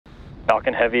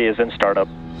Falcon Heavy is in startup.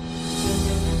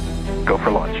 Go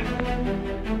for launch.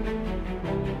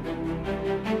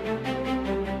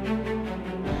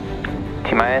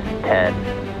 T-minus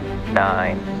 10,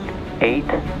 9, 8,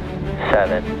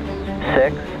 7,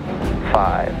 6,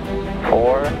 5,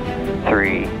 4,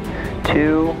 3,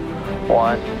 2,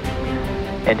 1.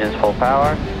 Engines full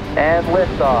power. And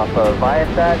liftoff of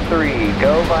Viasat 3.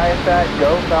 Go Viasat,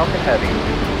 go Falcon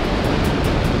Heavy.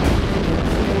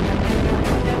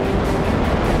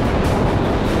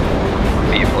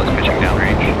 Vehicle is pitching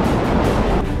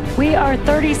downrange. We are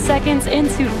 30 seconds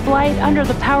into flight under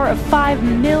the power of 5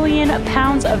 million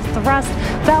pounds of thrust.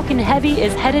 Falcon Heavy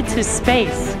is headed to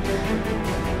space.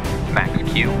 Max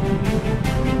Q.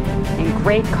 And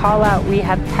great call out, we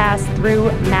have passed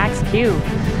through Max Q.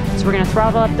 So we're going to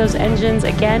throttle up those engines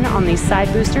again on these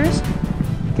side boosters.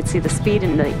 You can see the speed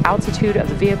and the altitude of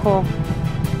the vehicle.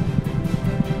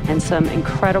 And some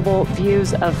incredible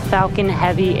views of Falcon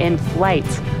Heavy in flight.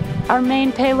 Our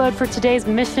main payload for today's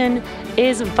mission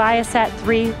is Viasat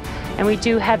 3, and we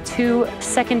do have 2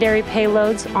 secondary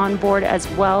payloads on board as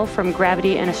well from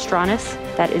Gravity and Astronis.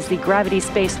 That is the Gravity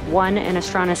Space 1 and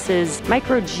Astronis's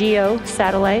micro-GEO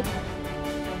satellite.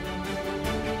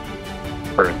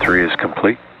 Burn 3 is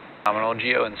complete. Nominal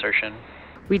GEO insertion.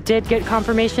 We did get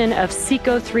confirmation of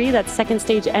SECO 3, that's second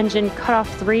stage engine cutoff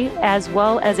 3, as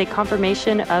well as a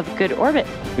confirmation of good orbit.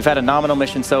 We've had a nominal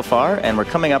mission so far, and we're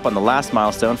coming up on the last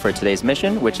milestone for today's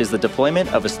mission, which is the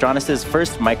deployment of Astronis's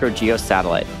first micro-GEO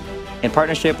satellite. In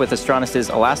partnership with Astronis's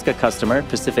Alaska customer,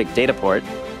 Pacific Dataport,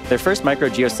 their first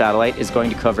micro-GEO satellite is going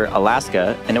to cover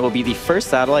Alaska, and it will be the first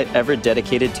satellite ever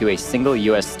dedicated to a single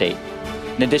U.S. state.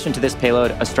 In addition to this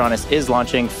payload, Astronis is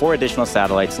launching 4 additional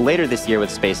satellites later this year with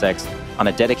SpaceX on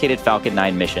a dedicated Falcon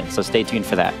 9 mission, so stay tuned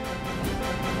for that.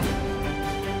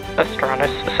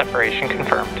 Astronis separation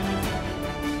confirmed.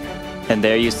 And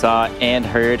there you saw and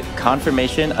heard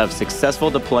confirmation of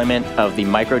successful deployment of the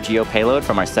micro-GEO payload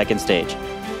from our second stage.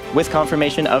 With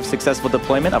confirmation of successful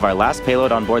deployment of our last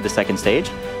payload on board the second stage,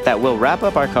 that will wrap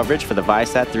up our coverage for the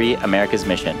Viasat 3 Americas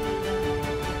mission.